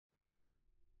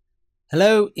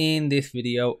Hello, in this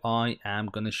video I am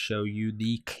going to show you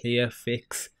the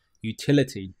Clearfix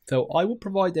utility. So I will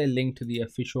provide a link to the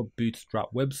official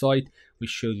Bootstrap website which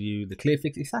shows you the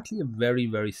Clearfix. It's actually a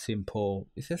very simple,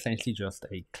 it's essentially just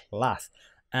a class.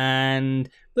 And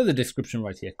there's a description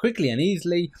right here. Quickly and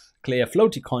easily clear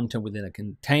floaty content within a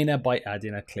container by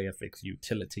adding a Clearfix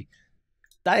utility.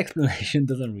 That explanation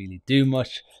doesn't really do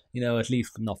much, at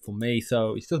least not for me,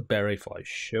 so it's just better if I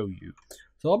show you.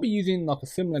 So I'll be using like a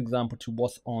similar example to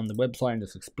what's on the website and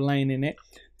just explaining it.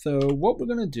 So what we're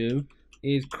going to do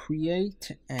is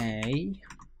create a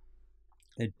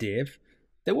div.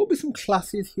 There will be some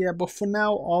classes here, but for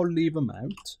now I'll leave them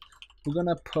out. We're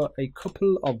going to put a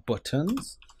couple of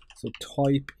buttons. So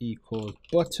type equals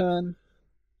button.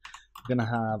 We're going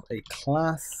to have a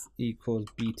class equals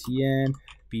btn,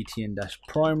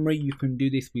 btn-primary. You can do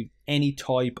this with any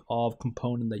type of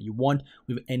component that you want,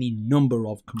 with any number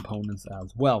of components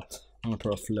as well. I'm going to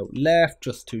put a float left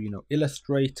just to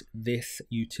illustrate this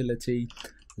utility.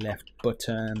 Left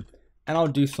button, and I'll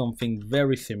do something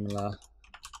very similar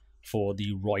for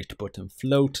the right button.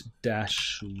 Float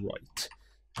dash right,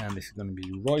 and this is going to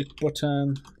be right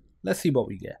button. Let's see what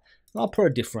we get. And I'll put a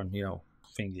different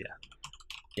thing here.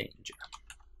 Danger.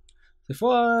 So if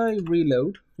I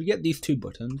reload, we get these two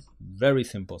buttons. Very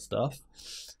simple stuff.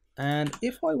 And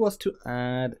if I was to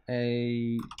add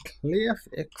a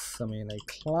Clearfix, a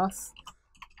class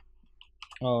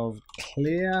of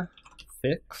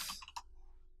Clearfix,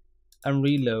 and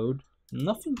reload,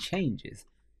 nothing changes.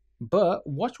 But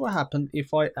watch what happens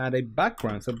if I add a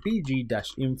background. So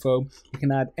bg-info, you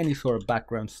can add any sort of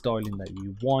background styling that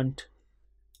you want.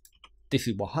 This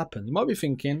is what happens. You might be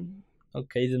thinking,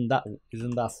 okay, isn't that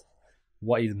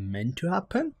what is meant to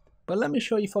happen? But let me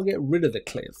show you if I get rid of the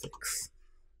Clearfix.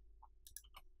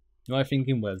 You might be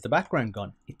thinking, where's the background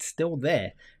gone? It's still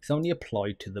there. It's only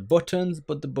applied to the buttons,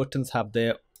 but the buttons have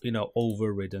their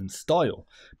overridden style.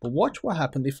 But watch what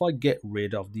happens if I get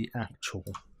rid of the actual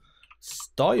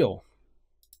style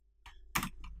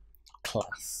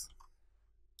class.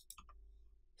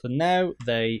 So now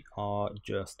they are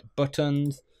just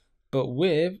buttons, but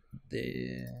with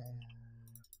the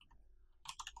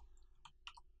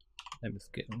let me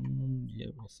skip.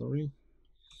 Sorry.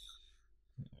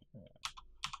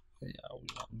 Yeah, we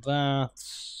want that.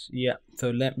 Yeah. So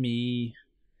let me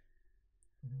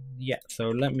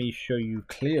show you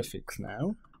Clearfix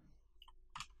now.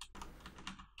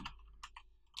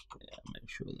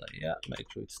 Make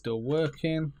sure it's still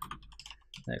working.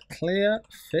 Now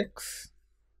Clearfix.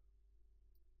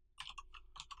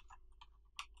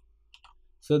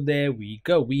 So there we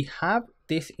go. We have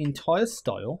this entire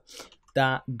style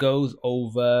that goes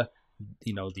over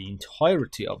the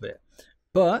entirety of it.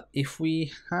 But if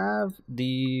we have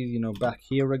these back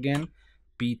here again,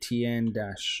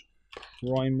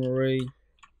 btn-primary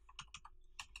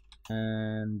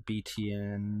and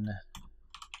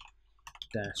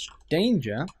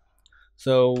btn-danger,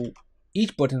 so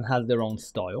each button has their own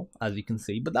style, as you can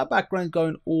see, but that background is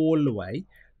going all the way.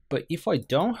 But if I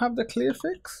don't have the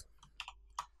Clearfix,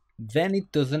 then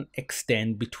it doesn't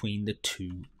extend between the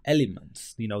two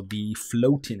elements, the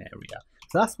floating area.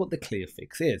 So that's what the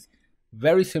Clearfix is.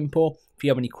 Very simple. If you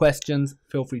have any questions,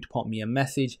 feel free to pop me a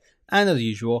message. And as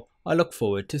usual, I look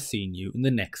forward to seeing you in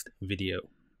the next video.